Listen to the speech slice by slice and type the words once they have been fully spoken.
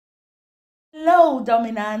Hello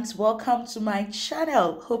dominants, welcome to my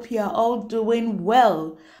channel. Hope you are all doing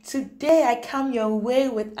well. Today I come your way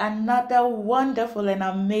with another wonderful and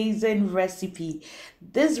amazing recipe.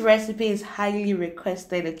 This recipe is highly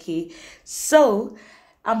requested, okay? So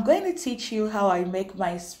I'm going to teach you how I make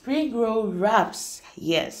my spring roll wraps.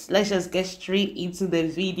 Yes, let's just get straight into the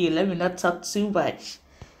video. Let me not talk too much.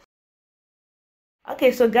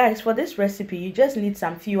 Okay, so guys, for this recipe you just need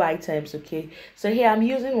some few items. Okay, so here I'm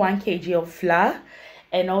using 1 kg of flour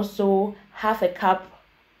and also half a cup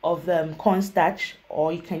of cornstarch,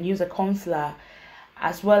 or you can use a corn flour,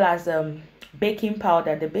 as well as baking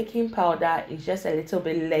powder. The baking powder is just a little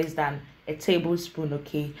bit less than a tablespoon.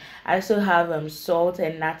 Okay, I also have salt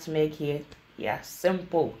and nutmeg here. Yeah,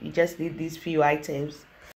 simple. You just need these few items.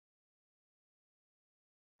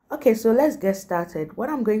 Okay, so let's get started. What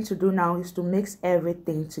I'm going to do now is to mix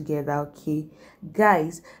everything together. Okay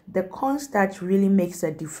guys, the cornstarch really makes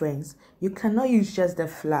a difference. You cannot use just the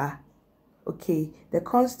flour. Okay, the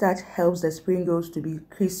cornstarch helps the spring rolls to be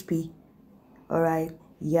crispy. All right,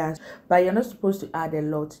 yes, but you're not supposed to add a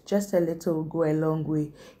lot. Just a little will go a long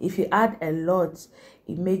way. If you add a lot,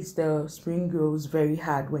 it makes the spring rolls very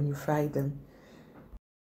hard when you fry them.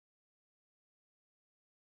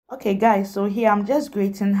 Okay guys, so here I'm just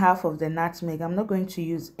grating half of the nutmeg. I'm not going to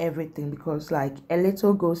use everything because like a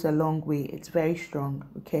little goes a long way. It's very strong.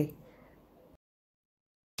 Okay,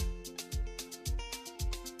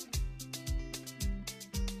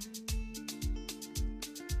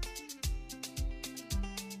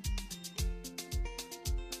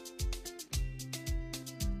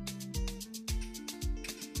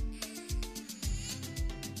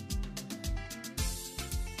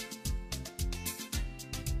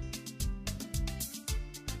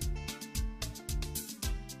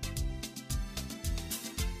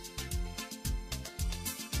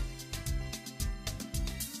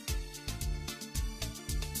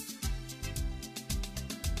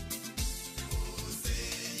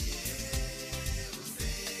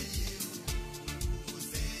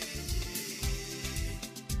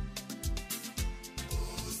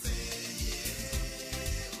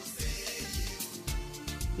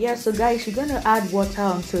 yeah, so guys, you're gonna add water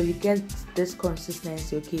until you get this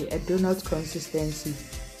consistency. Okay, a donut consistency,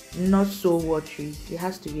 not so watery. It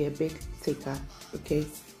has to be a bit thicker.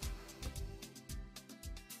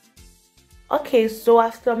 Okay, so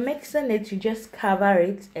after mixing it, you just cover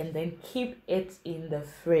it and then keep it in the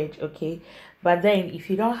fridge. Okay, but then if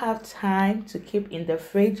you don't have time to keep in the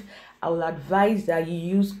fridge, I will advise that you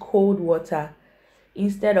use cold water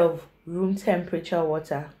instead of room temperature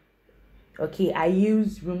water. Okay, I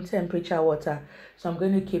use room temperature water, so I'm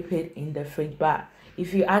going to keep it in the fridge. But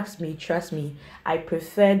if you ask me, trust me, I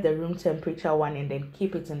prefer the room temperature one and then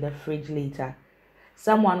keep it in the fridge later.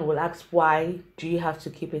 Someone will ask, why do you have to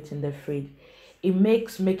keep it in the fridge? It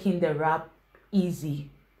makes making the wrap easy.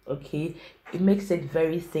 Okay, it makes it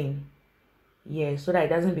very thin. Yeah, so that it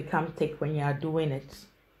doesn't become thick when you are doing it.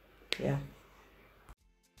 Yeah.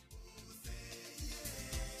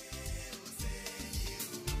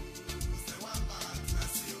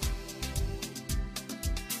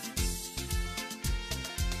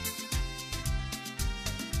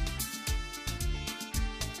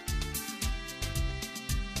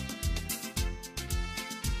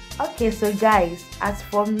 Okay, so guys, as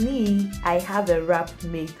for me, I have a wrap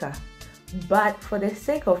maker, but for the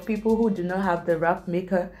sake of people who do not have the wrap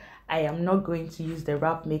maker, I am not going to use the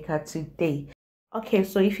wrap maker today. Okay,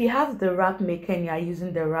 so if you have the wrap maker and you are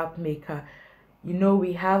using the wrap maker, you know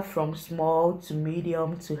we have from small to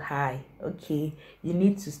medium to high. Okay, you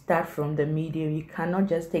need to start from the medium. You cannot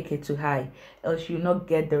just take it to high, else you'll not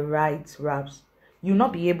get the right wraps. You'll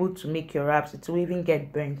not be able to make your wraps. It will even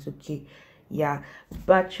get burnt. Okay, yeah,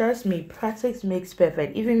 but trust me, practice makes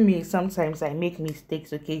perfect. Even me, sometimes I make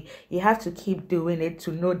mistakes. Okay, you have to keep doing it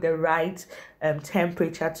to know the right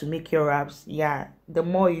temperature to make your wraps. Yeah, the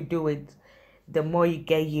more you do it, the more you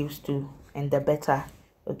get used to, and the better.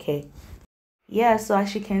 Okay, yeah, so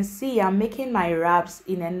as you can see, I'm making my wraps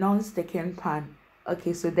in a non-sticking pan.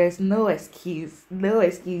 Okay, so there's no excuse.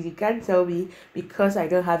 You can't tell me because I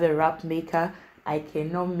don't have a wrap maker I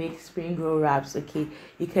cannot make spring roll wraps. Okay,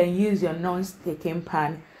 you can use your non-sticking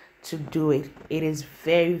pan to do it. It is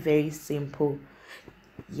very simple.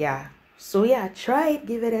 Yeah, so yeah, try it,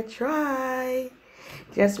 give it a try.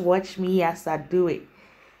 Just watch me as I do it.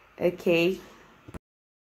 Okay,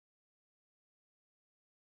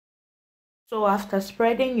 so after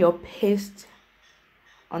spreading your paste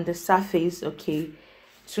on the surface, okay,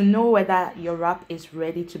 to know whether your wrap is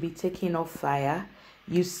ready to be taken off fire,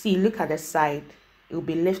 you see, look at the side, it will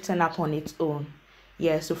be lifting up on its own.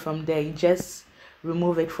 Yeah, so from there you just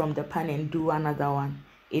remove it from the pan and do another one.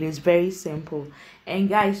 It is very simple. And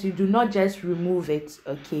guys, you do not just remove it,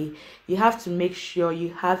 okay? You have to make sure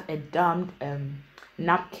you have a damp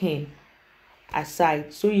napkin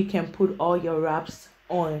aside so you can put all your wraps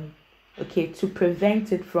on, okay, to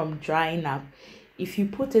prevent it from drying up. If you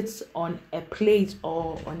put it on a plate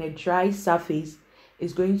or on a dry surface,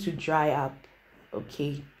 it's going to dry up,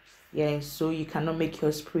 okay? Yeah, so you cannot make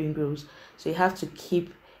your spring rolls. So you have to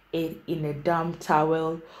keep it in a damp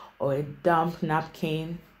towel or a damp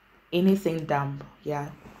napkin, anything damp,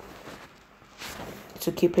 yeah,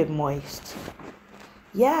 to keep it moist.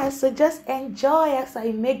 Yeah, so just enjoy as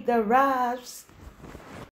I make the wraps.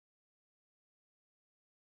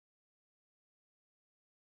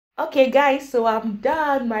 Okay guys, so I'm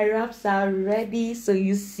done. My wraps are ready. So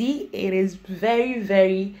you see, it is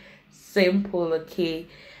very simple. Okay,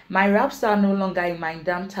 my wraps are no longer in my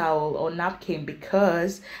damp towel or napkin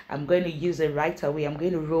because I'm going to use it right away. I'm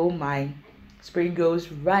going to roll my spring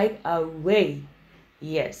rolls right away.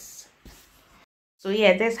 Yes. So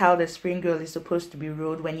yeah, that's how the spring roll is supposed to be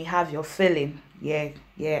rolled when you have your filling. Yeah,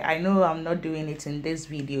 I know I'm not doing it in this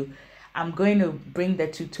video. I'm going to bring the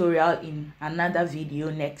tutorial in another video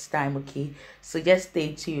next time, okay? So just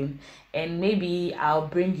stay tuned, and maybe I'll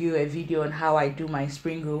bring you a video on how I do my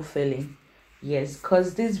spring roll filling. Yes,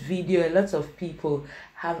 because this video, a lot of people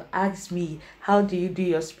have asked me, how do you do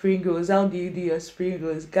your spring rolls? How do you do your spring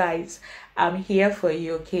rolls? Guys, I'm here for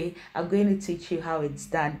you, okay? I'm going to teach you how it's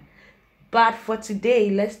done. But for today,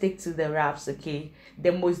 let's stick to the wraps, okay?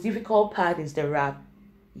 The most difficult part is the wrap.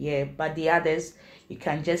 Yeah, but the others, you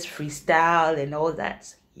can just freestyle and all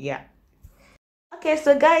that. Yeah. Okay,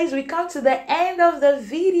 so guys, we come to the end of the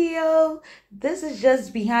video. This is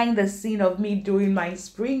just behind the scene of me doing my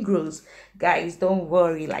spring rolls. Guys, don't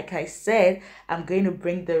worry. Like I said, I'm going to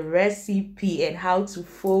bring the recipe and how to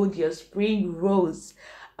fold your spring rolls.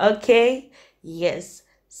 Okay? Yes.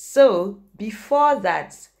 So, before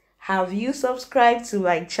that, have you subscribed to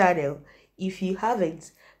my channel? If you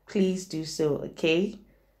haven't, please do so, okay?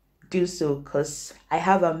 Do so, because I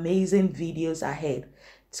have amazing videos ahead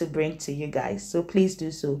to bring to you guys, so please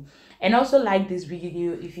do so. And also like this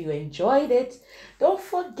video if you enjoyed it. Don't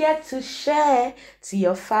forget to share to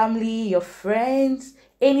your family, your friends,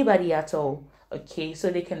 anybody at all, okay, so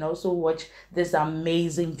they can also watch this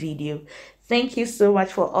amazing video. Thank you so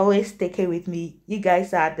much for always sticking with me. You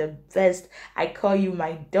guys are the best. I call you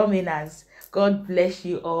my dominance. God bless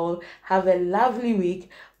you all. Have a lovely week.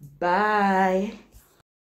 Bye.